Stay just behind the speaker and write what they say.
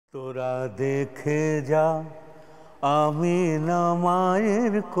তোরা দেখে যা আমিনা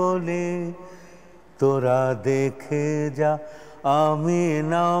মায়ের কোলে, তোরা দেখে যা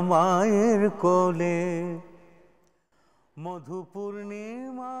আমিনা মায়ের কোলে, মধু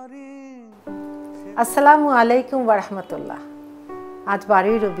পূর্ণিমারি। আসসালামু আলাইকুম ওয়া রাহমাতুল্লাহ। আজ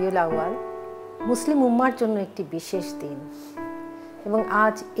 12ই রবিউল আউয়াল, মুসলিম উম্মার জন্য একটি বিশেষ দিন, এবং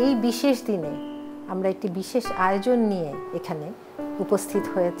আজ এই বিশেষ দিনে আমরা একটি বিশেষ আয়োজন নিয়ে এখানে উপস্থিত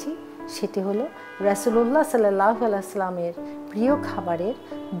হয়েছি। সেটি হলো রাসূলুল্লাহ সাল্লাল্লাহু আলাইহি ওয়াসাল্লামের প্রিয় খাবারের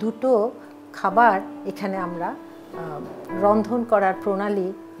দুটো খাবার এখানে আমরা রন্ধন করার প্রণালী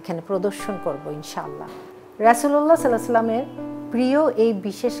এখানে প্রদর্শন করব ইনশাআল্লাহ। রাসূলুল্লাহ সাল্লাল্লাহু আলাইহি ওয়াসাল্লামের প্রিয় এই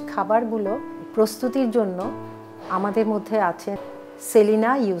বিশেষ খাবারগুলো প্রস্তুতির জন্য আমাদের মধ্যে আছেন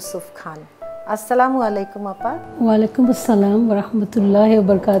সেলিনা ইউসুফ খান। আসসালামু আলাইকুম আপা। ওয়ালাইকুম আসসালাম ওয়া রাহমাতুল্লাহি ওয়া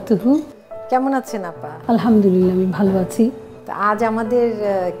বারাকাতুহু। কেমন আছেন আপা? আলহামদুলিল্লাহ, আমি ভালো আছি। তো আজ আমাদের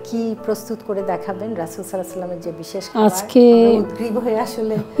কি প্রস্তুত করে দেখাবেন রাসূল সাল্লাল্লাহু আলাইহি ওয়াসাল্লামের যে বিশেষ খাবার? আজকে উদ্গ্রীব হয়ে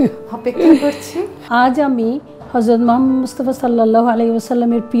আসলে অপেক্ষা করছি। আজ আমি হযরত মুহাম্মদ মুস্তাফা সাল্লাল্লাহু আলাইহি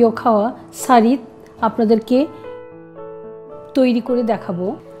ওয়াসাল্লামের প্রিয় খাওয়া সারিদ আপনাদেরকে তৈরি করে দেখাবো।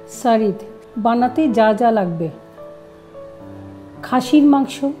 সারিদ বানাতে যা যা লাগবে: খাসির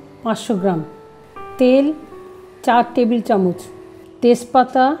মাংস 500 গ্রাম, তেল 4 টেবিল চামচ,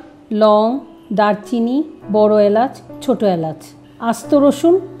 তেজপাতা, লং, দারচিনি, বড় এলাচ, ছোট এলাচ, আস্ত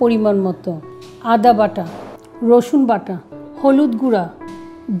রসুন পরিমাণ মতো, আদা বাটা, রসুন বাটা, হলুদ গুঁড়া,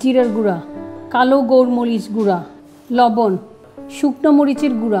 জিরার গুঁড়া, কালো গোলমরিচ গুঁড়া, লবণ, শুকনো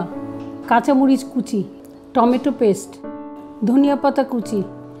মরিচের গুঁড়া, কাঁচামরিচ কুচি, টমেটো পেস্ট, ধনিয়া পাতা কুচি,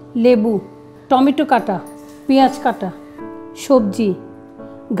 লেবু, টমেটো কাটা, পেঁয়াজ কাটা, সবজি,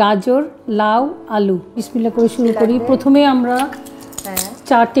 গাজর, লাউ, আলু। বিসমিল্লাহ করে শুরু করি। প্রথমে আমরা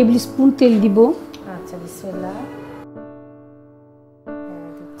 4 টেবিল স্পুন তেল দিব। আচ্ছা, বিসমিল্লাহ।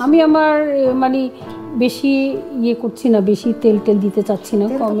 আমি আমার বেশি করছি না, বেশি তেল দিতে চাচ্ছি না,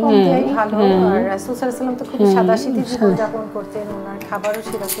 কম। রাসূল সাল্লাল্লাহু আলাইহি ওয়াসাল্লাম তো খুব সাদাসিধে জীবন যাপন করতেন, ওনার খাবারও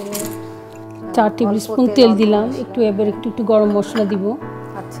সেরকমই। 4 টেবিল স্পুন তেল দিলাম। এবার একটু গরম মশলা দিব।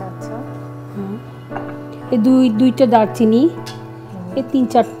 আচ্ছা আচ্ছা। এই দুইটা দারচিনি, এই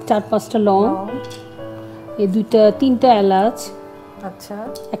 4-5টা লং, এই 3টা এলাচ। আচ্ছা,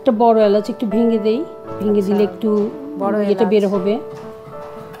 একটা বড় এলাচ একটু ভেঙে দেই, ভেঙে দিলে একটু এটা বের হবে।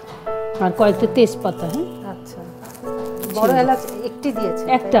 আর কয়েকটা তেজপাতা। হ্যাঁ, আচ্ছা, বড় এলাচ একটি দিয়েছে,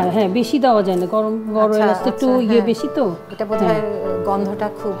 একটা। হ্যাঁ, বেশি দেওয়া যায় না, কারণ বড় এলাচটা একটু বেশি, তো এটা বোধহয় গন্ধটা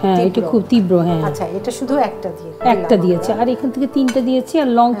খুব, এটা খুব তীব্র। হ্যাঁ, আচ্ছা, এটা শুধু একটা দিয়েছে, আর এখান থেকে 3টা দিয়েছি, আর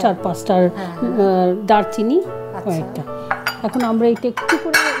লং 4-5টা, দারচিনি কয়েকটা। এখন আমরা এটা একটু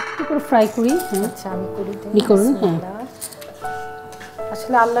করে ফ্রাই করি। আচ্ছা, আমি করুন। হ্যাঁ,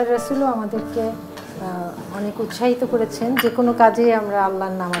 আসলে আল্লাহর রাসূলও আমাদেরকে অনেক উৎসাহিত করেছেন যে কোনো কাজে আমরা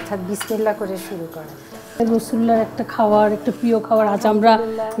আল্লাহর নাম অর্থাৎ বিসমিল্লাহ করে শুরু করা। রাসূলুল্লাহর একটা প্রিয় খাবার আজ আমরা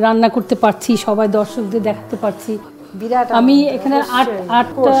রান্না করতে পারছি, সবাই দর্শকদের দেখাতে পারছি। বিরাট। আমি এখানে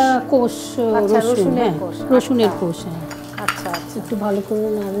 8টা কোষ রসুনের কোষ। হ্যাঁ, আচ্ছা আচ্ছা, একটু ভালো করে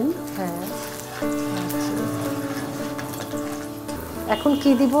নাড়ুন। হ্যাঁ, এখন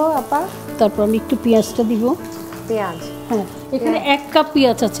কি দিব আপা? তারপর আমি একটু পেঁয়াজটা দিব। পেঁয়াজ, হ্যাঁ, এখানে 1 কাপ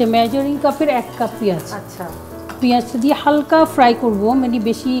পেঁয়াজ আছে, মেজারিং কাপের 1 কাপ পেঁয়াজ। আচ্ছা, পেঁয়াজটা দিয়ে হালকা ফ্রাই করব,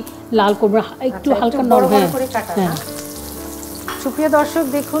 বেশি লাল করব না, একটু হালকা নরম করে কাটা। হ্যাঁ, সুপ্রিয় দর্শক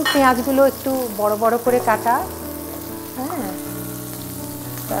দেখুন, পেঁয়াজগুলো একটু বড় বড় করে কাটা। হ্যাঁ,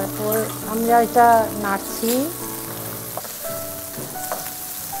 তারপর আমরা এটা নাড়ছি।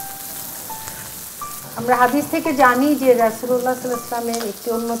 আমরা হাদিস থেকে জানি যে রাসূলুল্লাহ সাল্লাল্লাহু আলাইহি ওয়াসাল্লামের একটি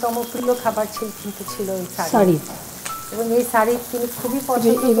অন্যতম প্রিয় খাবার ছিল এই সারিদ, এবং এই সারিদ তিনি খুবই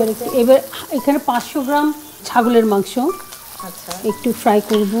পছন্দ করতেন। এবার এখানে 500 গ্রাম ছাগলের মাংস। আচ্ছা, একটু ফ্রাই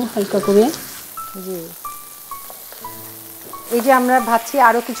করব হালকা করে। জি, এই যে আমরা ভাজছি,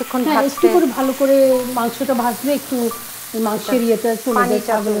 আরো কিছুক্ষণ ভাজতে, একটু করে ভালো করে মাংসটা ভাজলে একটু মাংসের ইয়েটা চলে যায়,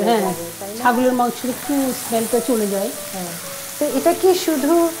 ছাগলের। হ্যাঁ, ছাগলের মাংসের একটু স্মেলটা চলে যায়। হ্যাঁ, তো এটা কি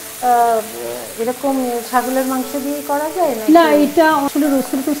শুধু এরকম ছাগলের মাংস দিয়ে করা যায় না? এটা আসলে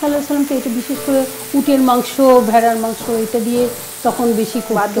রাসূল সাল্লাল্লাহু আলাইহি ওয়াসাল্লাম তো এটা বিশেষ করে উটের মাংস, ভেড়ার মাংস এটা দিয়ে তখন বেশি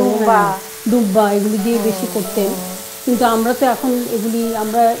করতেন, দুব্বা এগুলি দিয়ে বেশি করতেন। কিন্তু আমরা তো এখন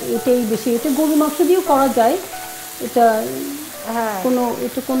আমরা এটাই বেশি, এটা গরুর মাংস দিয়েও করা যায়। এটা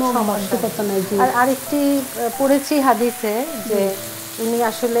কোনো সমস্যা নাই। আর আরেকটি পড়েছি হাদিসে যে উনি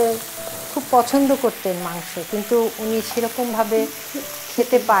আসলে খুব পছন্দ করতেন মাংস, কিন্তু উনি সেরকমভাবে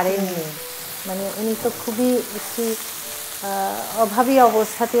খেতে পারেননি। উনি তো খুবই একটি অভাবী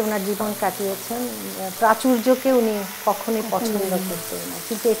অবস্থাতে ওনার জীবন কাটিয়েছেন। প্রাচুর্যকে উনি কখনোই পছন্দ করতেন না,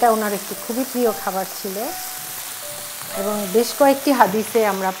 কিন্তু এটা ওনার একটি খুবই প্রিয় খাবার ছিল। এবং বেশ কয়েকটি হাদিসে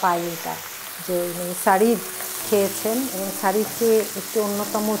আমরা পাই এটা, যে উনি সারিদ খেয়েছেন এবং সারিদকে একটি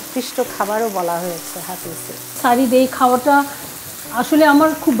অন্যতম উৎকৃষ্ট খাবারও বলা হয়েছে হাদিসে। সারিদ এই খাওয়াটা আসলে আমার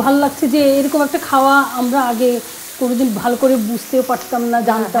খুব ভালো লাগছে, যে এরকম একটা খাওয়া আমরা আগে কোনোদিন ভালো করে বুঝতেও পারতাম না,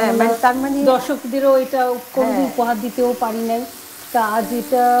 জানতাম না, তার মানে দর্শকদেরও এটা কোনোদিন উপহার দিতেও পারি নাই। তা আজ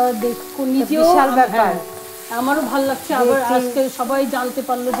এটা দেখো নিজেও ব্যাপার, আমারও ভালো লাগছে। আবার আজকে সবাই জানতে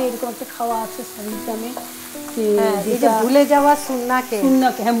পারলো যে এরকম একটা খাওয়া আছে সারিদ নামে, যেটা ভুলে যাওয়া সুন্নাহকে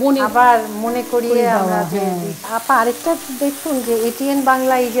আবার মনে করিয়ে আমরা। আপা আরেকটা দেখুন যে এটিএন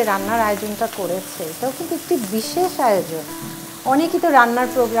বাংলা এই যে রান্নার আয়োজনটা করেছে, এটাও কিন্তু একটি বিশেষ আয়োজন। অনেকই তো রান্নার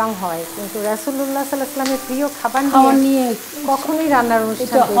প্রোগ্রাম হয়, কিন্তু রাসূলুল্লাহ সাল্লাল্লাহু আলাইহি ওয়াসাল্লামের প্রিয় খাবার নিয়ে কখনোই রান্নার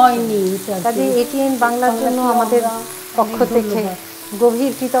অনুষ্ঠান হয়নি। কাজে এটিএন বাংলার জন্য আমাদের পক্ষ থেকে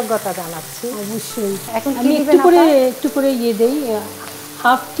গভীর কৃতজ্ঞতা জানাচ্ছি। অবশ্যই। এখন আমি একটু করে দেই,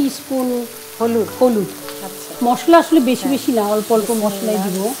 হাফ টিস্পুন হলুদ। আচ্ছা, মশলা আসলে বেশি বেশি না, অল্প অল্প মশলাই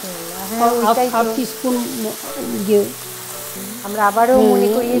দিব। Half teaspoon. আমরা আবারও মনে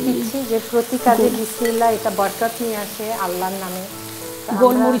করিয়ে দিচ্ছি যে প্রতি কাজে বিসমিল্লাহ, এটা বরকত নিয়ে আসে আল্লাহর নামে।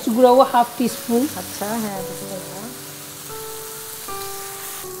 গোলমরিচ গুঁড়াও হাফ টিস্পুন। আচ্ছা, হ্যাঁ বিসমিল্লাহ।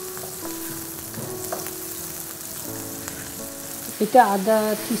 এটা আধা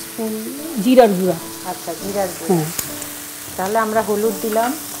টিস্পুন জিরার গুঁড়া। আচ্ছা, জিরার গুঁড়া। তাহলে আমরা হলুদ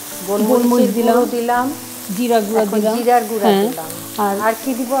দিলাম, গোলমরিচ দিলাম, জিরার গুঁড়া দিলাম, আর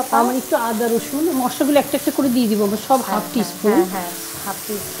কি দিব? আমার একটু আদা রসুন মশলাগুলো একটা একটা করে দিয়ে দিব, সব হাফ টিস্পুন। হ্যাঁ, হাফ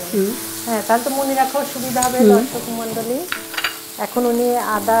টিস্পুন। হ্যাঁ, তাহলে তো মনে রাখার সুবিধা হবে দর্শক মণ্ডলী। এখন উনি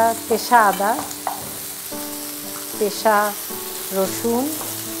পেশা আদা, পেশা রসুন,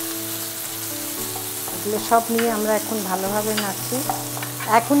 এগুলো সব নিয়ে আমরা এখন ভালোভাবে নাড়ছি।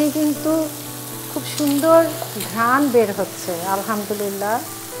 এখনই কিন্তু খুব সুন্দর ঘ্রাণ বের হচ্ছে আলহামদুলিল্লাহ।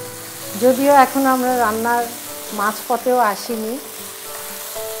 যদিও এখন আমরা রান্নার মাঝপথেও আসিনি,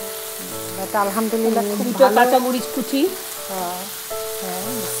 বাট আলহামদুলিল্লাহ খুব ভালো। কাঁচামরিচ কুচি। হ্যাঁ,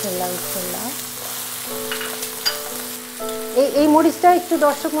 বিসমিল্লাহ বিসমিল্লাহ। এই মরিচটা একটু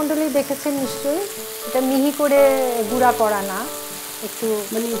দর্শক মণ্ডলী দেখেছেন নিশ্চয়ই, এটা মিহি করে গুঁড়া করা না, একটু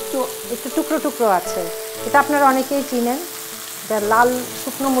মানে একটু টুকরো টুকরো আছে। এটা আপনারা অনেকেই চিনেন, এটা লাল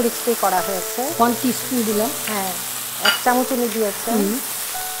শুকনো মরিচটাই করা হয়েছে। 1 টিস্পুন দিলাম। হ্যাঁ, 1 চামচ উনি দিয়েছেন।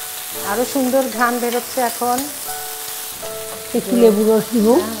 আরো সুন্দর ঘ্রাণ বেরোচ্ছে। এখন একটু লেবু রস দিব।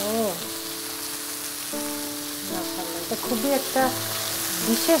 এটা খুবই একটা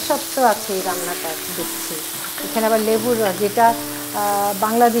বিশেষত্ব আছে এই রান্নাটা দেখছি। এখানে আবার লেবুর রস, যেটা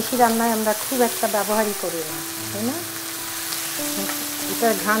বাংলাদেশি রান্নায় আমরা খুব একটা ব্যবহারই করি না, তাই না?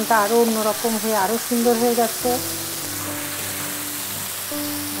 এটার ঘ্রাণটা আরও অন্যরকম হয়ে আরও সুন্দর হয়ে যাচ্ছে।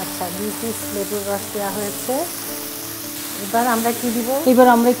 আচ্ছা, 2 পিস লেবুর রস দেওয়া হয়েছে। এবার আমরা কি দিব? এবার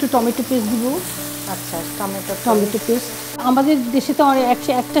আমরা একটু টমেটো পেস্ট দিব। আচ্ছা, টমেটো পেস্ট। আমাদের দেশে তো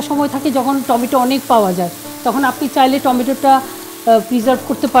একটা সময় থাকে যখন টমেটো অনেক পাওয়া যায়, তখন আপনি চাইলে টমেটোটা প্রিজার্ভ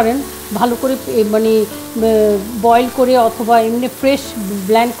করতে পারেন ভালো করে, মানে বয়েল করে অথবা এমনি ফ্রেশ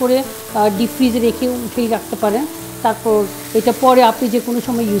ব্ল্যান্ড করে ডিপ ফ্রিজে রেখে উঠেই রাখতে পারেন। তারপর এটা পরে আপনি যে কোনো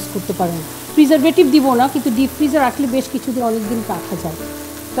সময় ইউজ করতে পারেন। প্রিজারভেটিভ দিব না, কিন্তু ডিপ ফ্রিজে রাখলে বেশ কিছুদিন অনেক দিন রাখা যায়।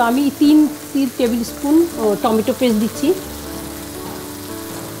 তো আমি 3 টেবিল স্পুন টমেটো পেস্ট দিচ্ছি।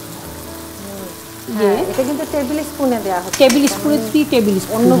 এটা কিন্তু টেবিল স্পুনে দেওয়া হচ্ছে, টেবিল স্পুনে 3 টেবিল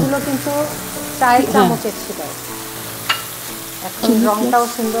স্পুন, অন্যগুলো কিন্তু 4 চামচের ছিল। এখন রংটাও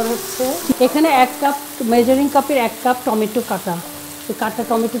সুন্দর হচ্ছে। এখানে 1 কাপ, মেজারিং কাপের 1 কাপ টমেটো কাটা, এই কাটা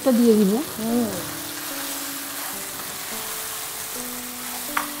টমেটোটা দিয়ে দিব।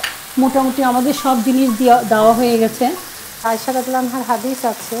 মোটামুটি আমাদের সব জিনিস দেওয়া হয়ে গেছে। আয়েশা রাদিয়াল্লাহু আনহার হাদিস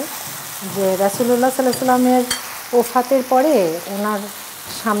আছে যে রাসূলুল্লাহ সাল্লাল্লাহু আলাইহি ওয়াসাল্লামের ওফাতের পরে ওনার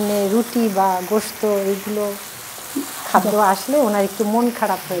সামনে রুটি বা গোশত এইগুলো খাদ্য আসলে ওনার একটু মন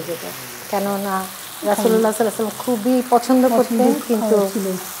খারাপ হয়ে যেত, কেননা রাসূলুল্লাহ সাল্লাল্লাহু আলাইহি ওয়াসাল্লাম খুবই পছন্দ করতেন, কিন্তু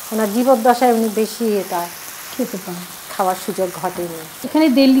ওনার জীবদ্দশায় উনি বেশি এটা খেতে পান, খাওয়ার সুযোগ ঘটেনি। এখানে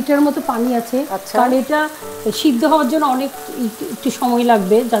 1.5 লিটার মতো পানি আছে, কারণ এটা সিদ্ধ হওয়ার জন্য একটু সময়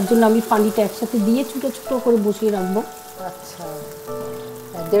লাগবে, যার জন্য আমি পানিটা একসাথে দিয়ে ছোটো ছোটো করে বসিয়ে রাখবো। আচ্ছা,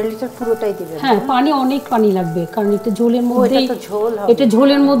 1.5 লিটার পুরোটাই দিবেন? হ্যাঁ, অনেক পানি লাগবে, কারণ এটা ঝোলের মধ্যেই, এটা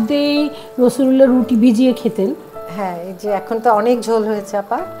ঝোলের মধ্যেই রাসূলুল্লাহ রুটি ভিজিয়ে খেতেন। হ্যাঁ, এই যে এখন তো অনেক ঝোল হয়েছে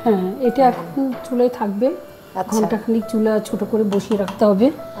আপা। হ্যাঁ, এটা এখন চুলায় থাকবে, ঘন্টাখানিক চুলা ছোট করে বসিয়ে রাখতে হবে,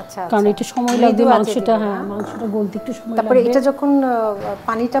 কারণ এটা সময় লাগবে মাংসটা, মাংসটা গলতে একটু সময় লাগবে। তারপরে এটা যখন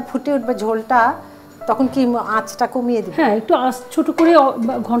পানিটা ফুটে উঠবে ঝোলটা, তখন কি আঁচটা কমিয়ে দিবেন? হ্যাঁ, একটু আঁচ ছোট করে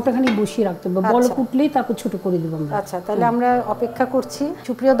ঘন্টাখানিক বসিয়ে রাখতে হবে, বলক উঠলেই তারপর ছোট করে দেব আমরা। আচ্ছা, তাহলে আমরা অপেক্ষা করছি।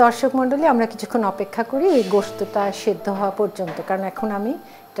 সুপ্রিয় দর্শক মণ্ডলী, আমরা কিছুক্ষণ অপেক্ষা করি এই গোশতটা সেদ্ধ হওয়া পর্যন্ত, কারণ এখন আমি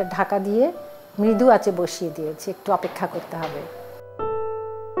এটা ঢাকা দিয়ে মৃদু আঁচে বসিয়ে দিয়েছি, একটু অপেক্ষা করতে হবে।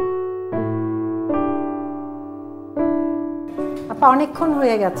 আপা অনেকক্ষণ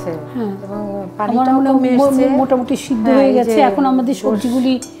হয়ে গেছে এবং পানিটাও কমে এসেছে, মোটামুটি সিদ্ধ হয়ে গেছে। এখন আমাদের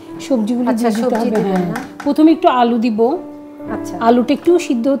সবজিগুলি আচ্ছা সবজি দিবেন না? প্রথমে একটু আলু দিব। আচ্ছা, আলুটা একটু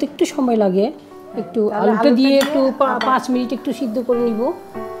সিদ্ধ হতে একটু সময় লাগে, একটু আলুটা দিয়ে একটু 5 মিনিট একটু সিদ্ধ করে নিব।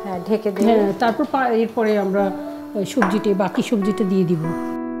 হ্যাঁ, ঢেকে দিয়ে তারপর এরপরে আমরা বাকি সবজিটা দিয়ে দিব।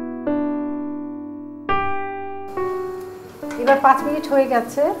 এবার 5 মিনিট হয়ে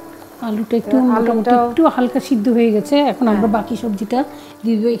গেছে, আলুটা একটু মোটামুটি একটু হালকা সিদ্ধ হয়ে গেছে। এখন আমরা বাকি সবজিটা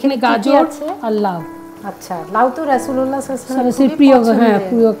দিয়ে দেবো। এখানে গাজর আর লাউ। আচ্ছা, লাউ তো রাসূলুল্লাহ সাল্লাল্লাহু আলাইহি ওয়াসাল্লামের প্রিয়,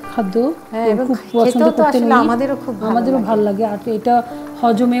 প্রিয় খাদ্য, খুব পছন্দ করতেন। আমাদেরও ভালো লাগে, আর এটা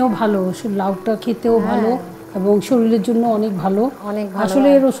হজমেও ভালো, লাউটা খেতেও ভালো এবং শরীরের জন্য অনেক ভালো। আসলে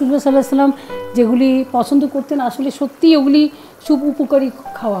রাসূলুল্লাহ সাল্লাল্লাহু আলাইহি ওয়াসাল্লাম যেগুলি পছন্দ করতেন আসলে সত্যি ওগুলি খুব উপকারী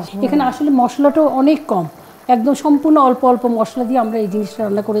খাওয়া। এখানে আসলে মশলাটাও অনেক কম, একদম সম্পূর্ণ অল্প অল্প মশলা দিয়ে আমরা এই জিনিসটা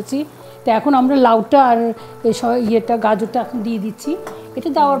রান্না করেছি। তো এখন আমরা লাউটা আর গাজরটা এখন দিয়ে দিচ্ছি। এটা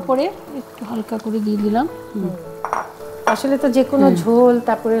দেওয়ার পরে একটু হালকা করে দিয়ে দিলাম। আসলে তো যে কোনো ঝোল,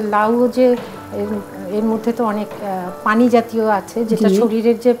 তারপরে লাউ যে এর মধ্যে তো অনেক পানি জাতীয় আছে, যেটা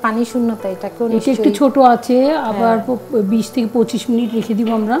শরীরের যে পানি শূন্যতা এটাকেও একটু ছোট আছে, আবার 20 থেকে 25 মিনিট রেখে দিব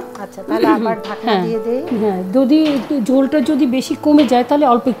আমরা। আচ্ছা, তাহলে আবার ঢাকনা দিয়ে দেই। হ্যাঁ, যদি ঝোলটা যদি বেশি কমে যায় তাহলে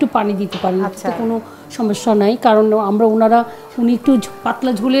অল্প একটু পানি দিতে পারেন, তাতে কোনো সমস্যা নাই। কারণ উনি একটু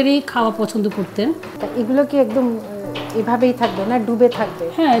পাতলা ঝোলেরই খাওয়া পছন্দ করতেন। এগুলো কি একদম এভাবেই থাকবে না ডুবে থাকবে?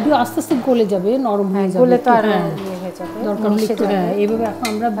 হ্যাঁ, একটু আস্তে আস্তে গলে যাবে, নরম হয়ে যাবে, গলে তো আর ইয়ে হয়ে যাবে, দরকার হলে একটু। হ্যাঁ, এইভাবে এখন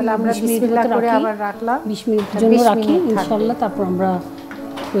আমরা 20 মিনিট করে আবার রাখলাম, 20 মিনিটের জন্য রাখি ইনশাআল্লাহ। তারপর আমরা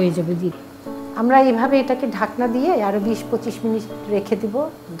হয়ে যাবে দিয়ে আমরা এইভাবে এটাকে ঢাকনা দিয়ে আরো 20-25 মিনিট রেখে দিব,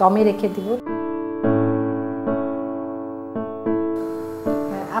 দমে রেখে দিব।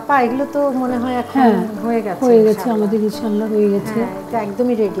 আপা এগুলো তো মনে হয় এখন হয়ে গেছে আমাদের ইনশাআল্লাহ হয়ে গেছে। এটা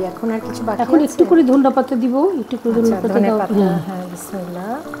একদমই রেডি। এখন আর কিছু বাকি আছে? এখন একটু করে ধনিয়া পাতা দিব, একটু করে ধনিয়া পাতা দাও। হ্যাঁ, বিসমিল্লাহ।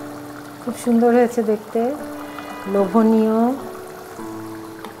 খুব সুন্দর হয়েছে দেখতে, লোভনীয়।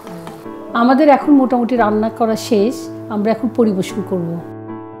 আমাদের এখন মোটামুটি রান্না করা শেষ, আমরা এখন পরিবেশন করব।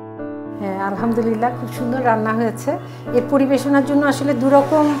 হ্যাঁ, আলহামদুলিল্লাহ, খুব সুন্দর রান্না হয়েছে। এর পরিবেশনার জন্য আসলে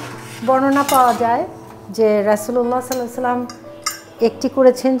দুরকম বর্ণনা পাওয়া যায়। যে রাসূলুল্লাহ সাল্লাল্লাহু আলাইহি ওয়াসাল্লাম একটি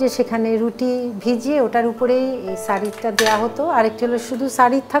করেছেন যে সেখানে রুটি ভিজিয়ে ওটার উপরেই এই শাড়িটা দেওয়া হতো, আরেকটি হলো শুধু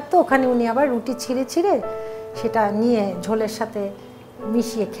শাড়ি থাকতো, ওখানে উনি আবার রুটি ছিঁড়ে ছিঁড়ে সেটা নিয়ে ঝোলের সাথে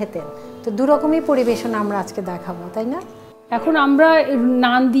মিশিয়ে খেতেন। তো দুরকমই পরিবেশন আমরা আজকে দেখাবো, তাই না? এখন আমরা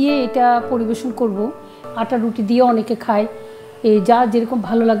নান দিয়ে এটা পরিবেশন করব, আটা রুটি দিয়ে অনেকে খায়, যা যেরকম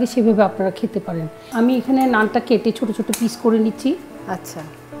ভালো লাগে সেভাবে আপনারা খেতে পারেন। আমি এখানে নানটা কেটে ছোট ছোট পিস করে নিচ্ছি। আচ্ছা,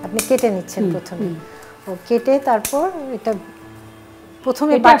 আপনি কেটে নিচ্ছেন প্রথমে? ও কেটে তারপর এটা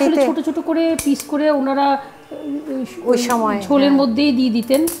প্রথমে বাটিতে ছোট ছোট করে পিস করে ওনারা ওই সময় ঝোলের মধ্যেই দিয়ে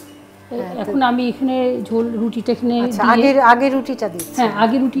দিতেন। এখন আমি এখানে রুটিটা এখানে আগে রুটিটা দিচ্ছি। হ্যাঁ,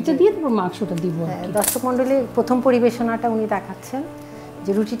 আগে রুটিটা দিয়ে তারপর মাংসটা দিব। দর্শক মণ্ডলী, প্রথম পরিবেশনাটা উনি দেখাচ্ছেন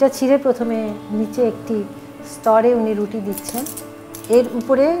যে রুটিটা ছিঁড়ে প্রথমে নিচে একটি স্তরে উনি রুটি দিচ্ছেন, এর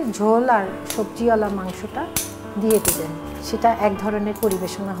উপরে ঝোল আর সবজিওয়ালা মাংসটা দিয়ে দিবেন। সেটা এক ধরনের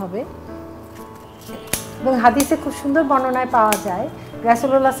পরিবেশনা হবে। এবং হাদিসে খুব সুন্দর বর্ণনায় পাওয়া যায়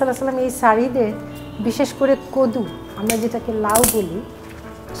রাসূলুল্লাহ সাল্লাল্লাহু আলাইহি ওয়াসাল্লাম এই শাড়িদের, বিশেষ করে কদু, আমরা যেটাকে লাউ বলি,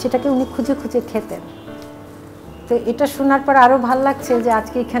 সেটাকে উনি খুঁজে খুঁজে খেতেন। তো এটা শোনার পর আরও ভালো লাগছে যে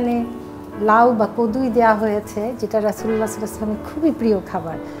আজকে এখানে লাউ বা কদুই দেওয়া হয়েছে, যেটা রাসূলুল্লাহ সাল্লাল্লাহু আলাইহি ওয়াসাল্লামের খুবই প্রিয়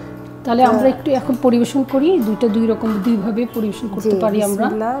খাবার। তাহলে আমরা একটু এখন পরিবেশন করি, দুইভাবে পরিবেশন করতে পারি আমরা।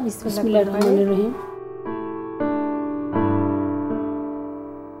 বিসমিল্লাহির রহমানির রহিম।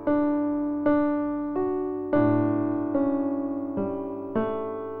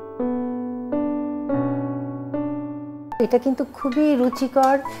 এটা কিন্তু খুবই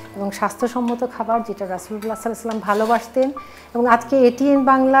রুচিকর এবং স্বাস্থ্যসম্মত খাবার, যেটা রাসূলুল্লাহ সাল্লাল্লাহু আলাইহি ওয়াসাল্লাম ভালোবাসতেন। এবং আজকে এটিএন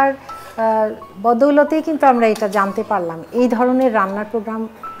বাংলার বদৌলতেই কিন্তু আমরা এটা জানতে পারলাম। এই ধরনের রান্নার প্রোগ্রাম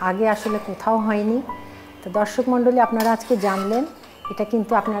আগে আসলে কোথাও হয়নি। তো দর্শক মণ্ডলী, আপনারা আজকে জানলেন, এটা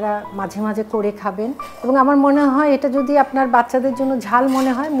কিন্তু আপনারা মাঝে মাঝে করে খাবেন। এবং আমার মনে হয় এটা যদি আপনার বাচ্চাদের জন্য ঝাল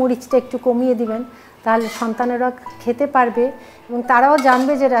মনে হয়, মরিচটা একটু কমিয়ে দিবেন, তাহলে সন্তানেরা খেতে পারবে এবং তারাও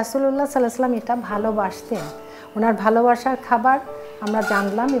জানবে যে রাসূলুল্লাহ সাল্লাল্লাহু আলাইহি ওয়াসাল্লাম এটা ভালোবাসতেন। ওনার ভালোবাসার খাবার আমরা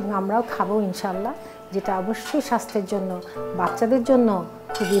জানলাম এবং আমরাও খাবো ইনশাআল্লাহ, যেটা অবশ্যই স্বাস্থ্যের জন্য, বাচ্চাদের জন্য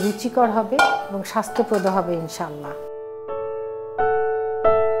খুবই রুচিকর হবে এবং স্বাস্থ্যপ্রদ হবে ইনশাআল্লাহ।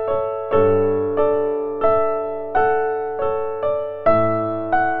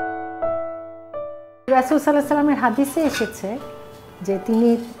 রাসূল সাল্লাল্লাহু আলাইহি ওয়াসাল্লামের হাদিসে এসেছে যে তিনি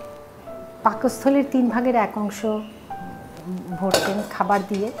পাকস্থলীর 3 ভাগের 1 অংশ ভরতেন খাবার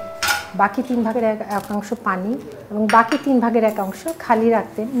দিয়ে, বাকি 3 ভাগের 1 অংশ পানি এবং বাকি 3 ভাগের 1 অংশ খালি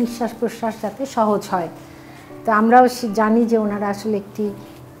রাখতেন, নিঃশ্বাস প্রশ্বাস যাতে সহজ হয়। তো আমরাও জানি যে ওনারা আসলে একটি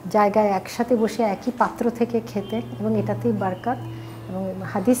জায়গায় একসাথে বসে একই পাত্র থেকে খেতেন এবং এটাতেই বারকাত। এবং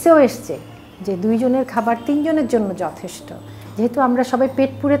হাদিসেও এসছে যে 2 জনের খাবার 3 জনের জন্য যথেষ্ট। যেহেতু আমরা সবাই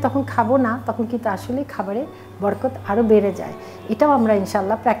পেট পুরে তখন খাবো না, তখন কিন্তু আসলে খাবারে বরকত আরও বেড়ে যায়। এটাও আমরা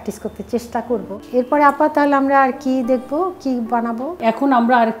ইনশাল্লাহ প্র্যাকটিস করতে চেষ্টা করব। এরপরে আপা তাহলে আমরা আর কি দেখব, কি বানাবো? এখন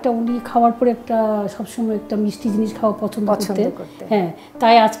আমরা আরেকটা, উনি খাওয়ার পরে একটা সবসময় একটা মিষ্টি জিনিস খাওয়া পছন্দ করতে, হ্যাঁ,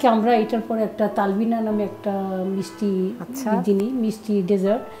 তাই আজকে আমরা এটার পরে একটা তালবিনা নামে একটা মিষ্টি জিনিস, মিষ্টি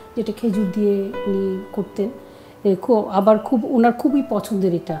ডেজার্ট, যেটা খেজুর দিয়ে উনি করতেন, আবার খুব ওনার খুবই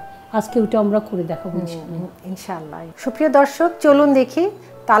পছন্দের। এটা আজকে ওটা আমরা করে দেখাবো ইনশাআল্লাহ। সুপ্রিয় দর্শক, চলুন দেখি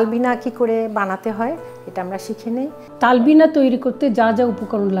তালবিনা কি করে বানাতে হয়, এটা আমরা শিখে নেই। তালবিনা তৈরি করতে যা যা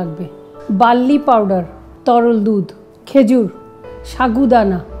উপকরণ লাগবে: বার্লি পাউডার, তরল দুধ, খেজুর,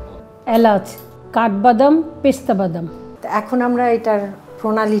 সাগুদানা, এলাচ, কাঠবাদাম, পেস্তা বাদাম। এখন আমরা এটার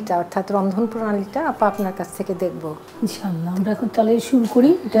প্রণালীটা, অর্থাৎ রন্ধন প্রণালীটা আপা আপনার কাছ থেকে দেখব ইনশাআল্লাহ। আমরা এখন তাহলে শুরু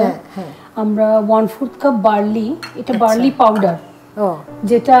করি। এটা আমরা 1/4 কাপ বার্লি, এটা বার্লি পাউডার,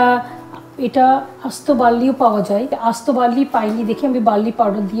 যেটা এটা আস্ত বার্লিও পাওয়া যায়। আস্ত বার্লি পাইনি দেখে আমি বার্লি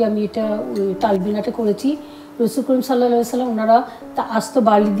পাউডার দিয়ে আমি এটা তালবিনাটা করেছি। রাসূল করিম সাল্লাল্লাহু আলাইহি ওয়াসাল্লাম ওনারা তা আস্ত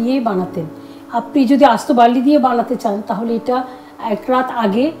বার্লি দিয়েই বানাতেন। আপনি যদি আস্ত বার্লি দিয়ে বানাতে চান তাহলে এটা 1 রাত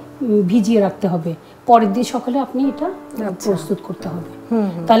আগে ভিজিয়ে রাখতে হবে, পরের দিন সকালে আপনি এটা প্রস্তুত করতে হবে।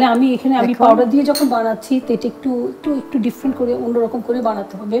 তাহলে আমি এখানে পাউডার দিয়ে যখন বানাচ্ছি তো এটা একটু ডিফারেন্ট করে, অন্যরকম করে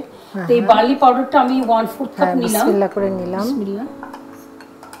বানাতে হবে। তো এই বার্লি পাউডারটা আমি 1/4 কাপ নিলাম। বিসমিল্লাহ করে নিলাম। বিসমিল্লাহ।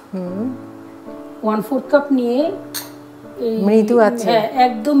 1/4 কাপ নিয়ে মৃদু আছে, হ্যাঁ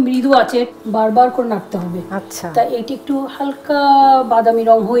একদম মৃদু আছে, বারবার করে নাড়তে হবে। আচ্ছা, তা এটি একটু হালকা বাদামি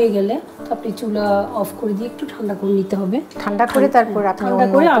রং হয়ে গেলে আপনি চুলা অফ করে দিয়ে একটু ঠান্ডা করে নিতে হবে। ঠান্ডা করে তারপর আপনি ঠান্ডা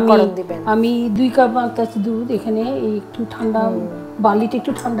করে আমি 2 কাপ বাতাস দুধ এখানে একটু ঠান্ডা, বালিটা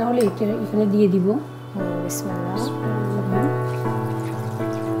একটু ঠান্ডা হলে এটা এখানে দিয়ে দিব। বিসমিল্লাহ।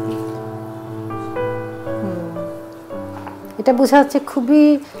 এটা বোঝা যাচ্ছে খুবই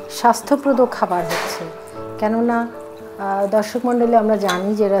স্বাস্থ্যপ্রদ খাবার হচ্ছে, কেননা দর্শক মণ্ডলী আমরা জানি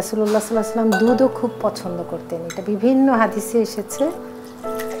যে রাসূলুল্লাহ সাল্লাল্লাহু আলাইহি ওয়াসাল্লাম দুধও খুব পছন্দ করতেন। এটা বিভিন্ন হাদিসে এসেছে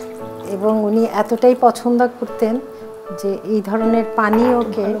এবং উনি এতটাই পছন্দ করতেন যে এই ধরনের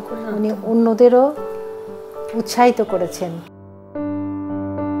পানীয়কে উনি অন্যদেরও উৎসাহিত করেছেন।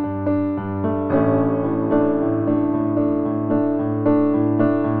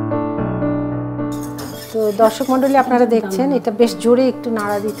 তো দর্শক মণ্ডলী আপনারা দেখছেন এটা বেশ জোরে একটু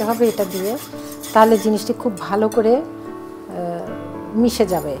নাড়া দিতে হবে এটা দিয়ে, তাহলে জিনিসটি খুব ভালো করে মিশে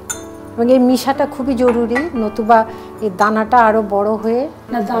যাবে। এবং এই মিশাটা খুবই জরুরি, নতুবা এই দানাটা আরও বড় হয়ে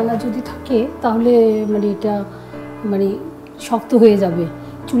না, দানা যদি থাকে তাহলে মানে এটা মানে শক্ত হয়ে যাবে।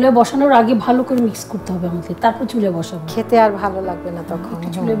 চুলায় বসানোর আগে ভালো করে মিক্স করতে হবে আমাদের, তারপর চুলায় বসাবো। খেতে আর ভালো লাগবে না তখন।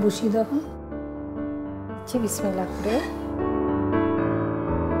 চুলায় বসিয়ে দাও। বিসমিল্লাহ করে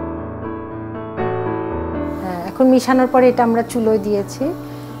এখন মিশানোর পরে এটা আমরা চুলোয় দিয়েছি।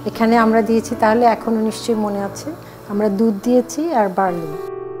 এখানে আমরা দিয়েছি, তাহলে এখনো নিশ্চয়ই মনে আছে আমরা দুধ দিয়েছি আর বার্লি।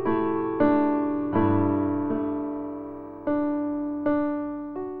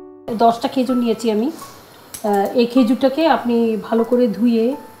 দশটা খেজুর নিয়েছি আমি। এই খেজুরটাকে আপনি ভালো করে ধুয়ে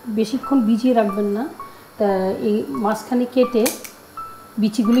বেশিক্ষণ ভিজিয়ে রাখবেন না, তা এই মাঝখানে কেটে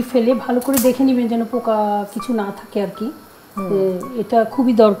বিচিগুলি ফেলে ভালো করে দেখে নেবেন যেন পোকা কিছু না থাকে আর কি। এটা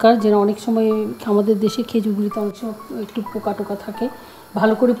খুবই দরকার, যেন অনেক সময় আমাদের দেশে খেজুরগুলিতে অনেক সময় একটু পোকা টোকা থাকে।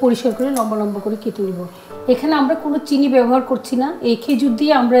 ভালো করে পরিষ্কার করে লম্বা লম্বা করে কেটে নেব। এখানে আমরা কোনো চিনি ব্যবহার করছি না, এই খেজুর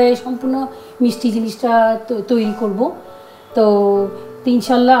দিয়ে আমরা এই সম্পূর্ণ মিষ্টি জিনিসটা তৈরি করব। তো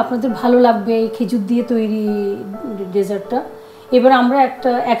ইনশাল্লাহ আপনাদের ভালো লাগবে এই খেজুর দিয়ে তৈরি ডেজার্টটা। এবার আমরা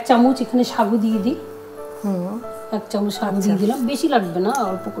 1 চামচ এখানে সাগু দিয়ে দিই। 1 চামচ সাগু দিয়ে দিলাম, বেশি লাগবে না,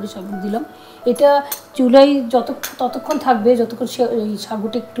 অল্প করে সাগু দিলাম। এটা চুলায় ততক্ষণ থাকবে যতক্ষণ এই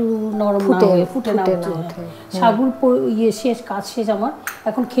সাগুটা একটু নরম না হয়ে ফুটে না ওঠে। সাগুর কাজ শেষ আমার।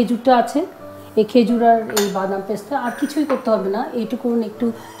 এখন খেজুরটা আছে, এই খেজুর আর এই বাদাম পেস্তা আর কিছুই করতে হবে না। এইটুকু একটু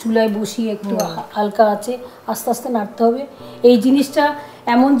চুলায় বসিয়ে একটু হালকা আছে আস্তে আস্তে নাড়তে হবে। এই জিনিসটা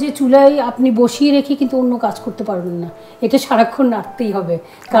এমন যে চুলায় আপনি বসিয়ে রেখে কিন্তু অন্য কাজ করতে পারবেন না, এটা সারাক্ষণ নাড়তেই হবে,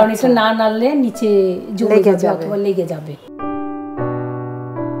 কারণ এটা না নাড়লে নিচে লেগে যাবে অথবা লেগে যাবে।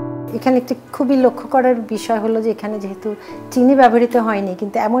 এখানে একটি খুবই লক্ষ্য করার বিষয় হলো যে এখানে যেহেতু চিনি ব্যবহৃত হয়নি,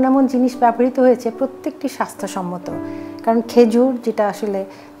 কিন্তু এমন এমন জিনিস ব্যবহৃত হয়েছে প্রত্যেকটি স্বাস্থ্যসম্মত। কারণ খেজুর যেটা আসলে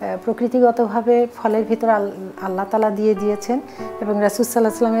প্রকৃতিগতভাবে ফলের ভিতর আল্লাহ তাআলা দিয়ে দিয়েছেন, এবং রাসূল সাল্লাল্লাহু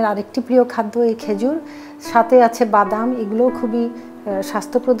আলাইহি ওয়াসাল্লামের আরেকটি প্রিয় খাদ্য এই খেজুর, সাথে আছে বাদাম, এগুলোও খুবই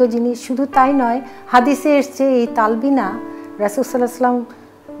স্বাস্থ্যপ্রদ জিনিস। শুধু তাই নয়, হাদিসে এসছে এই তালবিনা রাসূল সাল্লাল্লাহু আলাইহি ওয়াসাল্লাম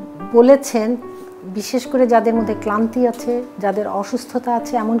বলেছেন বিশেষ করে যাদের মধ্যে ক্লান্তি আছে, যাদের অসুস্থতা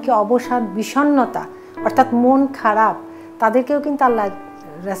আছে, এমনকি অবসাদ, বিষণ্ণতা অর্থাৎ মন খারাপ, তাদেরকেও কিন্তু আল্লাহ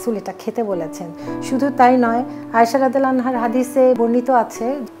রাসূল এটা খেতে বলেছেন। শুধু তাই নয়, আয়েশা রাদিয়াল্লাহু আনহার হাদিসে বর্ণিত আছে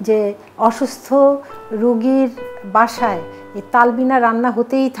যে অসুস্থ রোগীর বাসায় এই তালবিনা রান্না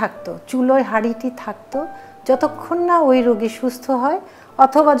হতেই থাকতো, চুলোয় হাঁড়িটি থাকতো যতক্ষণ না ওই রোগী সুস্থ হয়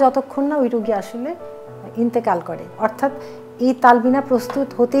অথবা যতক্ষণ না ওই রোগী আসলে ইন্তেকাল করে। অর্থাৎ এই তালবিনা প্রস্তুত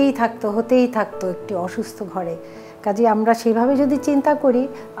হতেই থাকতো একটি অসুস্থ ঘরে। কাজে আমরা সেইভাবে যদি চিন্তা করি,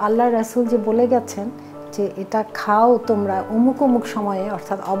 আল্লাহ রাসূল যে বলে গেছেন যে এটা খাও তোমরা অমুক অমুক সময়ে,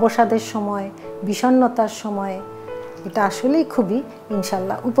 অর্থাৎ অবসাদের সময়, বিষণ্ণতার সময়, এটা আসলেই খুবই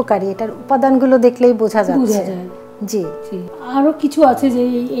ইনশাল্লাহ উপকারী। এটার উপাদানগুলো দেখলেই বোঝা যাচ্ছে। জি, আরও কিছু আছে যে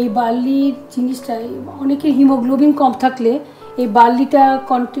এই বার্লির জিনিসটা, অনেকের হিমোগ্লোবিন কম থাকলে এই বার্লিটা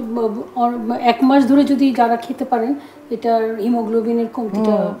 1 মাস ধরে যদি যারা খেতে পারেন, এটার হিমোগ্লোবিনের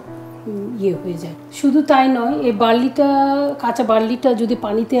কমতিটা হয়ে যায়। শুধু তাই নয়, এই বার্লিটা, কাঁচা বার্লিটা যদি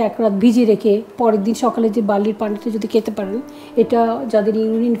পানিতে 1 রাত ভিজিয়ে রেখে পরের দিন সকালে যে বার্লির পানিটা যদি খেতে পারেন, এটা যাদের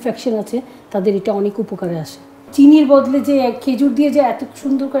ইউরিন ইনফেকশন আছে তাদের এটা অনেক উপকারে আসে। চিনির বদলে যে খেজুর দিয়ে যে এত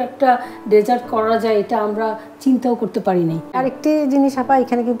সুন্দর করে একটা ডেজার্ট করা যায়, এটা আমরা চিন্তাও করতে পারি নাই। আরেকটি জিনিস আপা,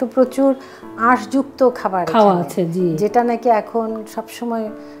 এখানে কিন্তু প্রচুর আঁশযুক্ত খাবার আছে, জি, যেটা নাকি এখন সবসময়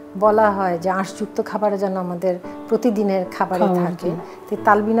বলা হয় যে আঁশযুক্ত খাবার যেন আমাদের প্রতিদিনের খাবারে থাকে। তো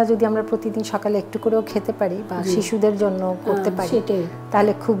তালবিনা যদি আমরা প্রতিদিন সকালে একটু করেও খেতে পারি বা শিশুদের জন্য করতে পারি,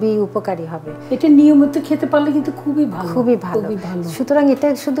 তাহলে খুবই উপকারী হবে। এটা নিয়মিত খেতে পারলে কিন্তু খুবই ভালো। সুতরাং এটা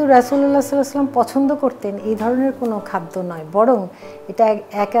শুধু রাসূলুল্লাহ সাল্লাল্লাহু আলাইহি ওয়াসাল্লাম পছন্দ করতেন এই ধরনের কোনো খাদ্য নয়, বরং এটা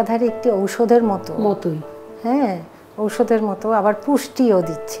একাধারে একটি ঔষধের মতোই। হ্যাঁ, ঔষধের মতো, আবার পুষ্টিও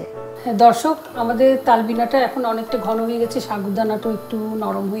দিচ্ছে। হ্যাঁ দর্শক, আমাদের তালবিনাটা এখন অনেকটা ঘন হয়ে গেছে, সাগুদানাটাও একটু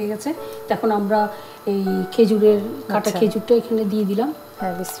নরম হয়ে গেছে। এখন আমরা এই খেজুরের কাটা খেজুরটা এখানে দিয়ে দিলাম।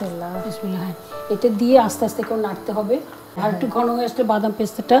 হ্যাঁ, বিসমিল্লাহ। হ্যাঁ, এটা দিয়ে আস্তে আস্তে করে নাড়তে হবে। আর একটু ঘন হয়ে আসলে বাদাম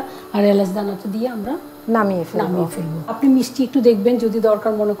পেস্তাটা আর এলাচ দানাটা দিয়ে আমরা নামিয়ে ফেলবো। আপনি মিষ্টি একটু দেখবেন, যদি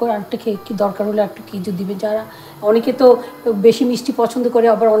দরকার মনে করে আরেকটা দরকার হলে একটু খেজুর দিবেন। যারা অনেকে তো বেশি মিষ্টি পছন্দ করে,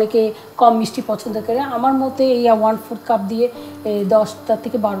 আবার অনেকে কম মিষ্টি পছন্দ করে। আমার মতে এই 1/4 কাপ দিয়ে 10টা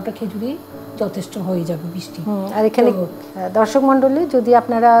থেকে 12টা খেজুরই যথেষ্ট হয়ে যাবে মিষ্টি। আর এখানে দর্শক মণ্ডলী, যদি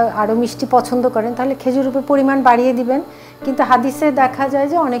আপনারা আরও মিষ্টি পছন্দ করেন তাহলে খেজুরের পরিমাণ বাড়িয়ে দিবেন। কিন্তু হাদিসে দেখা যায়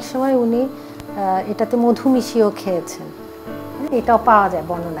যে অনেক সময় উনি এটাতে মধু মিশিয়েও খেয়েছেন, এটাও পাওয়া যায়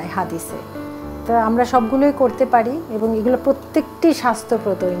বর্ণনায় হাদিসে। তো আমরা সবগুলোই করতে পারি এবং এগুলো প্রত্যেকটি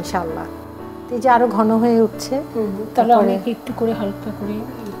স্বাস্থ্যপ্রদ ইনশাআল্লাহ। এই যে আরো ঘন হয়ে উঠছে, তাহলে আমি একটু করে হালকা করে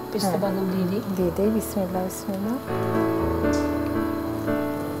পেস্তা বাদাম দিয়ে দিই। বিসমিল্লাহ, বিসমিল্লাহ।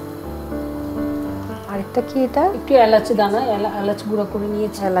 আরেকটা কি, এটা একটু এলাচি দানা, এলাচ গুঁড়া করে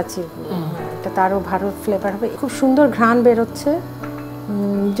নিয়েছি। এলাচি, এটা তারও ভালো ফ্লেভার হবে, খুব সুন্দর ঘ্রাণ বেরোচ্ছে।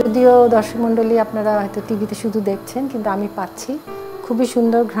 যদিও দর্শক মণ্ডলী আপনারা হয়তো টিভিতে শুধু দেখছেন, কিন্তু আমি পাচ্ছি খুবই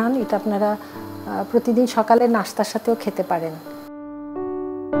সুন্দর ঘ্রাণ। এটা আপনারা প্রতিদিন সকালে নাস্তার সাথেও খেতে পারেন।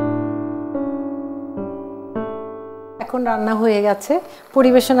 এখন রান্না হয়ে গেছে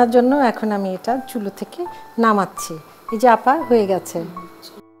পরিবেশনার জন্য। এখন আমি এটা চুলো থেকে নামাচ্ছি। এই যে আপা, হয়ে গেছে।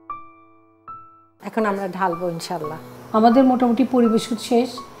 এখন আমরা ঢালবো ইনশাল্লাহ। আমাদের মোটামুটি পরিবেশন শেষ।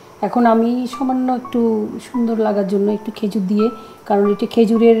 এখন আমি সামান্য একটু সুন্দর লাগার জন্য একটু খেজুর দিয়ে, কারণ এটা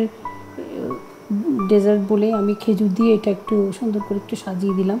খেজুরের ডেজার্ট বলে আমি খেজুর দিয়ে এটা একটু সুন্দর করে একটু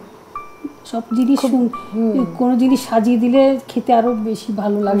সাজিয়ে দিলাম। সব জিনিস, কোনো জিনিস সাজিয়ে দিলে খেতে আরো বেশি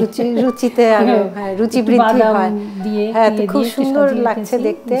ভালো লাগে, রুচিতে আরো রুচি বৃদ্ধি হয়। হ্যাঁ, খুব সুন্দর লাগছে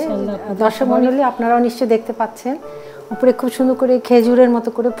দেখতে। দর্শক মণ্ডলী, আপনারাও নিশ্চয়ই দেখতে পাচ্ছেন উপরে খুব সুন্দর করে খেজুরের মতো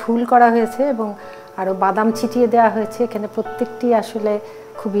করে ফুল করা হয়েছে এবং আরো বাদাম ছিটিয়ে দেওয়া হয়েছে। এখানে প্রত্যেকটি আসলে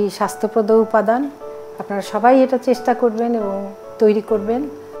খুবই স্বাস্থ্যপ্রদ উপাদান। আপনারা সবাই এটা চেষ্টা করবেন এবং তৈরি করবেন।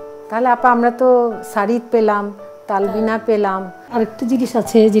 তাহলে আপা, আমরা তো সারিদ পেলাম, তালবিনা পেলাম। আরেকটা জিনিস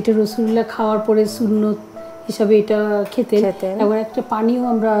আছে যেটা রাসূলুল্লাহ খাওয়ার পরে সুন্নত হিসাবে এটা খেতেন, এবং একটা পানীয়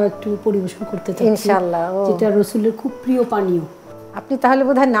আমরা একটু পরিবেশন করতে চাই ইনশাআল্লাহ, যেটা রাসূলের খুব প্রিয় পানীয়। আপনি তাহলে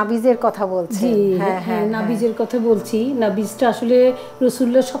বোধহয় নাবিজের কথা বলছেন। হ্যাঁ, নাবিজের কথা বলছি। নাবিজটা আসলে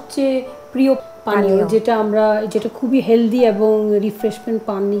রাসূলুল্লাহর সবচেয়ে প্রিয় পানীয়, যেটা খুবই হেলদি এবং রিফ্রেশমেন্ট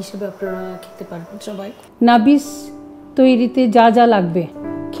পানি হিসেবে আপনারা খেতে পারবেন সবাই। নাবিজ তৈরিতে যা যা লাগবে: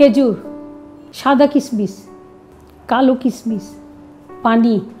 খেজুর, সাদা কিশমিশ, কালো কিশমিশ,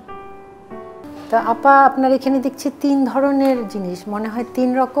 পানি। তা আপা, আপনার এখানে দেখছি 3 ধরনের জিনিস, মনে হয় 3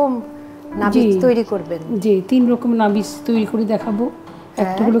 রকম নাবিজ তৈরি করবেন। জি, 3 রকম নাবিজ তৈরি করে দেখাবো।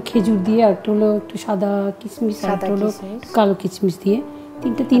 একটা হলো খেজুর দিয়ে, একটা হলো একটু সাদা কিশমিশ, একটা হলো কালো কিশমিশ দিয়ে।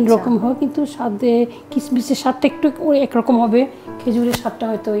 তিনটা তিন রকম হয়, কিন্তু স্বাদে কিশমিশের স্বাদটা একটু একরকম হবে, খেজুরের স্বাদটা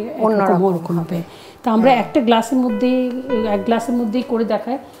হয়তো অন্যরকম হবে। তা আমরা একটা গ্লাসের মধ্যে এক গ্লাসের মধ্যেই করে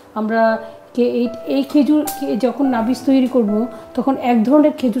দেখাই আমরা এই খেজুর যখন নাবিজ তৈরি করব তখন এক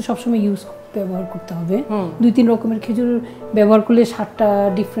ধরনের খেজুর সবসময় ব্যবহার করতে হবে। 2-3 রকমের খেজুর ব্যবহার করলে স্বাদটা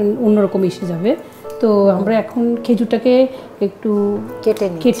ডিফারেন্ট অন্যরকম এসে যাবে। তো আমরা এখন খেজুরটাকে একটু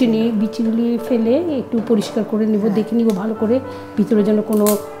কেটে নিয়ে বিচিগুলি ফেলে একটু পরিষ্কার করে নেব, দেখে নিব ভালো করে ভিতরে যেন কোনো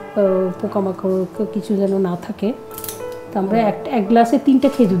পোকামাকড় কিছু যেন না থাকে। তো আমরা এক গ্লাসে 3টা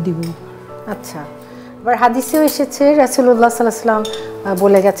খেজুর দিব। আচ্ছা, আবার হাদিসেও এসেছে রাসূলুল্লাহ সাল্লাল্লাহু আলাইহি ওয়াসাল্লাম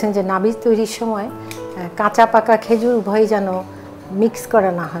বলে গেছেন যে নাবিজ তৈরির সময় কাঁচা পাকা খেজুর উভয়ই যেন মিক্স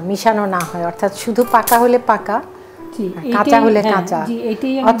করা না হয়, মিশানো না হয়, অর্থাৎ শুধু পাকা হলে পাকা, কাঁচা হলে কাঁচা,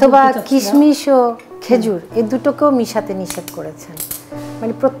 অথবা কিশমিশ ও খেজুর এই দুটোকেও মিশাতে নিষেধ করেছেন,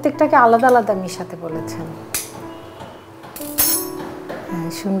 মানে প্রত্যেকটাকে আলাদা আলাদা মিশাতে বলেছেন। হ্যাঁ,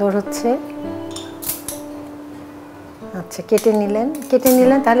 সুন্দর হচ্ছে। আচ্ছা, কেটে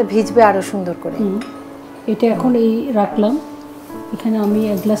নিলেন তাহলে ভিজবে আরো সুন্দর করে। এটা এখন এই রাখলাম, এখানে আমি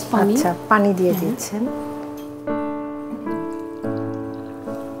 1 গ্লাস পানি, আচ্ছা পানি দিয়ে দিয়েছেন।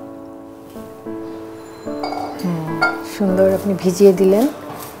 সুন্দর আপনি ভিজিয়ে দিলেন।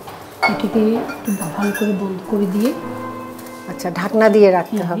 এটাকে একটু ভালো করে বন্ধ করে দিয়ে, আচ্ছা ঢাকনা দিয়ে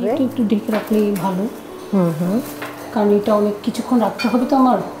রাখতে হবে, একটু ঢেকে রাখলেই ভালো। কারণ এটা অনেক কিছুক্ষণ রাখতে হবে তো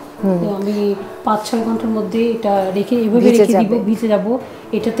আমার, আমি 5-6 ঘন্টার মধ্যে এটা এভাবে রেখে দিব, ভিজে যাব।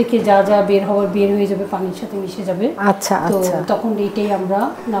 এটা থেকে যা যা বের হয়ে যাবে পানির সাথে মিশে যাবে। আচ্ছা, তো তখন এটাই আমরা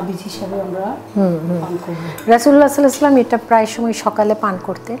নাবিজ হিসাবে আমরা পান করব। রাসূলুল্লাহ সাল্লাল্লাহু আলাইহি ওয়াসাল্লাম এটা প্রায় সময় সকালে পান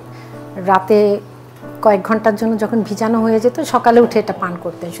করতেন, রাতে কয়েক ঘন্টার জন্য যখন ভিজানো হয়ে যেত সকালে উঠে এটা পান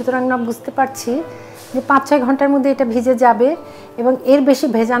করতেন। সুতরাং আমরা বুঝতে পারছি যে 5-6 ঘন্টার মধ্যে এটা ভিজে যাবে এবং এর বেশি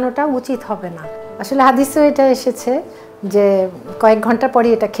ভেজানোটা উচিত হবে না। আসলে হাদিসেও এটা এসেছে যে কয়েক ঘন্টা পরে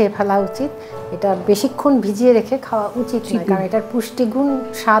এটা খেয়ে ফেলা উচিত, এটা বেশিক্ষণ ভিজিয়ে রেখে খাওয়া উচিত নয়, কারণ এটার পুষ্টিগুণ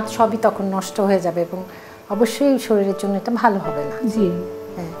স্বাদ সবই তখন নষ্ট হয়ে যাবে এবং অবশ্যই শরীরের জন্য এটা ভালো হবে না। জি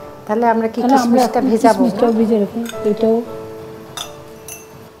হ্যাঁ, তাহলে আমরা কি কিশমিশটা ভেজাবো? ভিজে রাখুন। এটাও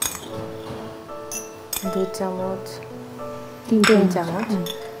 2 চামচ 3 চামচ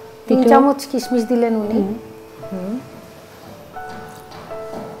 3 চামচ কিশমিশ দিলেন উনি।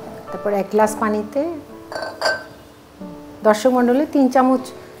 তারপর 1 গ্লাস পানিতে দর্শক মণ্ডলী 3 চামচ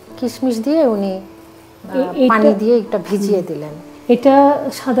কিশমিশ দিয়ে উনি পানি দিয়ে একটা ভিজিয়ে দিলেন। এটা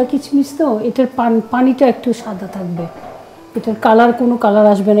সাদা কিশমিশ তো, এটার পানিটা একটু সাদা থাকবে, এটার কোনো কালার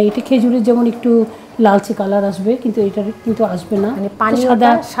আসবে না। এটা খেজুরের যেমন একটু লালচে কালার আসবে, কিন্তু এটার কিন্তু আসবে না, মানে পানি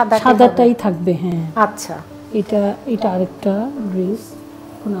সাদাটাই থাকবে। হ্যাঁ, আচ্ছা, এটা আরেকটা ড্রিঙ্কস।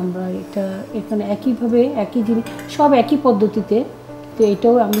 এখন আমরা এটা এখানে একইভাবে একই জিনিস সব একই পদ্ধতিতে, তো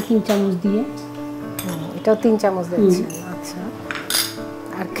এটাও আমি 3 চামচ দিয়ে, এটাও 3 চামচ দিয়েছেন। আচ্ছা,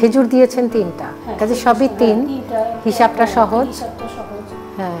 আর খেজুর দিয়েছেন 3টা, কাজে সবই 3, হিসাবটা সহজ।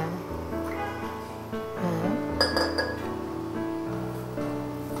 হ্যাঁ,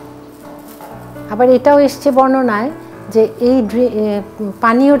 আবার এটাও এসছে বর্ণনায় যে এই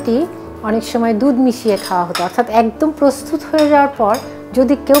পানীয়টি অনেক সময় দুধ মিশিয়ে খাওয়া হতো, অর্থাৎ একদম প্রস্তুত হয়ে যাওয়ার পর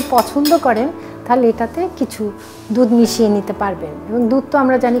যদি কেউ পছন্দ করেন তাহলে এটাতে কিছু দুধ মিশিয়ে নিতে পারবেন। এবং দুধ তো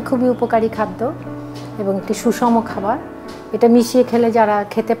আমরা জানি খুবই উপকারী খাদ্য এবং একটি সুষম খাবার, এটা মিশিয়ে খেলে যারা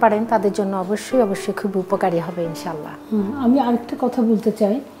খেতে পারেন তাদের জন্য অবশ্যই খুব উপকারী হবে ইনশাআল্লাহ। আমি আরেকটা কথা বলতে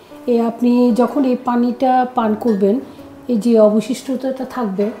চাই, আপনি যখন এই পানিটা পান করবেন, এই যে অবশিষ্টতা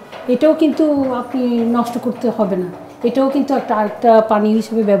থাকবে এটাও কিন্তু আপনি নষ্ট করতে হবে না, এটাও কিন্তু আরেকটা পানি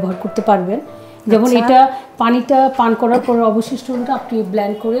হিসেবে ব্যবহার করতে পারবেন। যেমন এটা পানিটা পান করার পর অবশিষ্টটা আপনি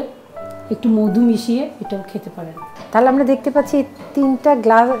ব্লেন্ড করে একটু মধু মিশিয়ে এটাও খেতে পারেন। তাহলে আমরা দেখতে পাচ্ছি 3টা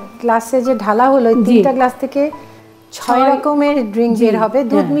গ্লাসে যে ঢালা হলো, 3টা গ্লাস থেকে 6 রকমের ড্রিঙ্ক বের হবে।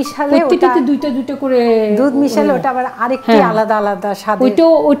 দুধ মিশালে ওটাতে দুইটা করে দুধ মিশালে ওটা আবার আরেকটি আলাদা স্বাদ,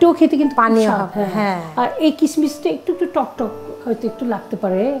 ওইটাও খেতে কিন্তু পানীয় হবে। হ্যাঁ, আর এই কিশমিশটা একটু টক হয়তো একটু লাগতে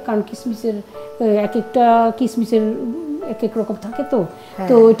পারে, কারণ কিশমিশের একটা কিশমিশের এক রকম থাকে তো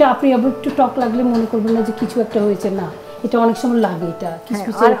এটা আপনি আবার একটু টক লাগলে মনে করবেন না যে কিছু একটা হয়েছে, না, এটা অনেক সময় লাগে। এটা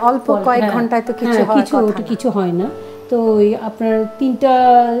কিশমিশের অল্প কয়েক ঘন্টায় তো কিছু হয় না। তো আপনার 3টা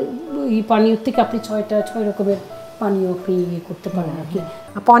পানীয় থেকে আপনি 6 রকমের পানীয় আপনি করতে পারেন আর কি।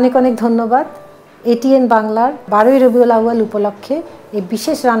 অনেক ধন্যবাদ। ATN বাংলার 12ই রবিউল আউয়াল উপলক্ষে এই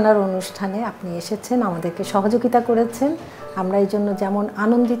বিশেষ রান্নার অনুষ্ঠানে আপনি এসেছেন, আমাদেরকে সহযোগিতা করেছেন। আমরা এই জন্য যেমন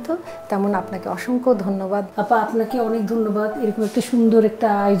আনন্দিত তেমন আপনাকে অসংখ্য ধন্যবাদ। আপা, আপনাকে অনেক ধন্যবাদ এরকম একটা সুন্দর একটা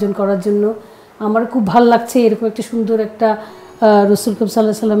আয়োজন করার জন্য। আমার খুব ভালো লাগছে এরকম একটা সুন্দর একটা রাসূল সাল্লাল্লাহু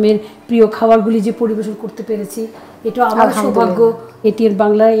আলাইহি সাল্লামের প্রিয় খাবারগুলি যে পরিবেশন করতে পেরেছি, এটা আমার সৌভাগ্য ATN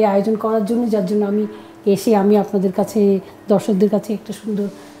বাংলা এই আয়োজন করার জন্য, যার জন্য আমি এসে আমি আপনাদের কাছে, দর্শকদের কাছে একটা সুন্দর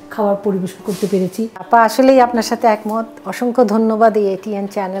খাবার পরিবেশন করতে পেরেছি। আপা আসলেই আপনার সাথে একমত। অসংখ্য ধন্যবাদ এই ATN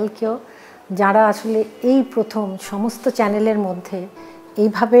চ্যানেলকেও, যারা আসলে এই প্রথম সমস্ত চ্যানেলের মধ্যে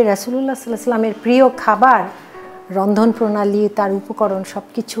এইভাবে রাসূলুল্লাহ সাল্লাল্লাহু আলাইহি ওয়াসাল্লামের প্রিয় খাবার, রন্ধন প্রণালী, তার উপকরণ সব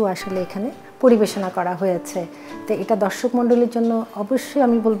কিছু আসলে এখানে পরিবেশনা করা হয়েছে। তো এটা দর্শক মণ্ডলীর জন্য অবশ্যই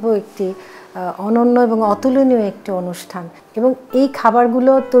আমি বলবো একটি অনন্য এবং অতুলনীয় একটি অনুষ্ঠান। এবং এই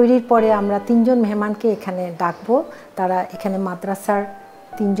খাবারগুলো তৈরির পরে আমরা 3 জন মেহমানকে এখানে ডাকবো। তারা এখানে মাদ্রাসার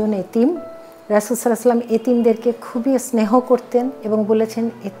 3 জন এতিম। রাসূল সাল্লাল্লাহু আলাইহি ওয়াসাল্লাম এতিমদেরকে খুবই স্নেহ করতেন এবং বলেছেন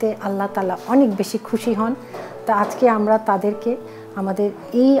এতে আল্লাহ তাআলা অনেক বেশি খুশি হন। তা আজকে আমরা তাদেরকে আমাদের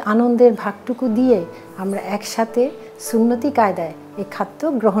এই আনন্দের ভাগটুকু দিয়ে আমরা একসাথে সুন্নতি কায়দায় এই খাদ্য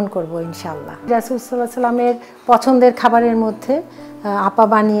গ্রহণ করব ইনশাআল্লাহ। রাসূল সাল্লাল্লাহু আলাইহি ওয়াসাল্লামের পছন্দের খাবারের মধ্যে আপা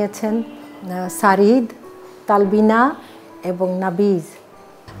বানিয়েছেন সারিদ, তালবিনা এবং নাবিজ।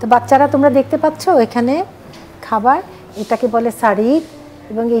 তো বাচ্চারা তোমরা দেখতে পাচ্ছ এখানে খাবার, এটাকে বলে সারিদ,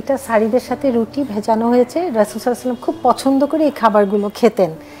 এবং এইটা সারিদের সাথে রুটি ভেজানো হয়েছে। রাসূল সাল্লাল্লাহু আলাইহি ওয়াসাল্লাম খুব পছন্দ করে এই খাবারগুলো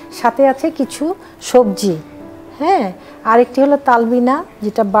খেতেন। সাথে আছে কিছু সবজি, হ্যাঁ। আরেকটি হলো তালবিনা,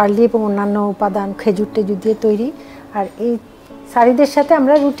 যেটা বার্লি এবং অন্যান্য উপাদান খেজুর টেজুর দিয়ে তৈরি। আর এই সারিদের সাথে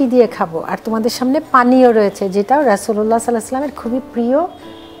আমরা রুটি দিয়ে খাবো। আর তোমাদের সামনে পানীয় রয়েছে, যেটাও রাসূলুল্লাহ সাল্লাল্লাহু আলাইহি ওয়াসাল্লামের খুবই প্রিয়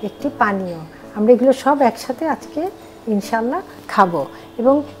একটি পানীয়। আমরা এগুলো সব একসাথে আজকে ইনশাআল্লাহ খাবো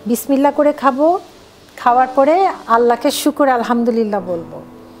এবং বিসমিল্লাহ করে খাবো। খাওয়ার পরে আল্লাহকে শুকর আলহামদুলিল্লাহ বলবো।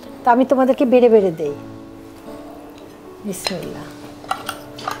 তো আমি তোমাদেরকে বেড়ে বেড়ে দেই। বিসমিল্লাহ।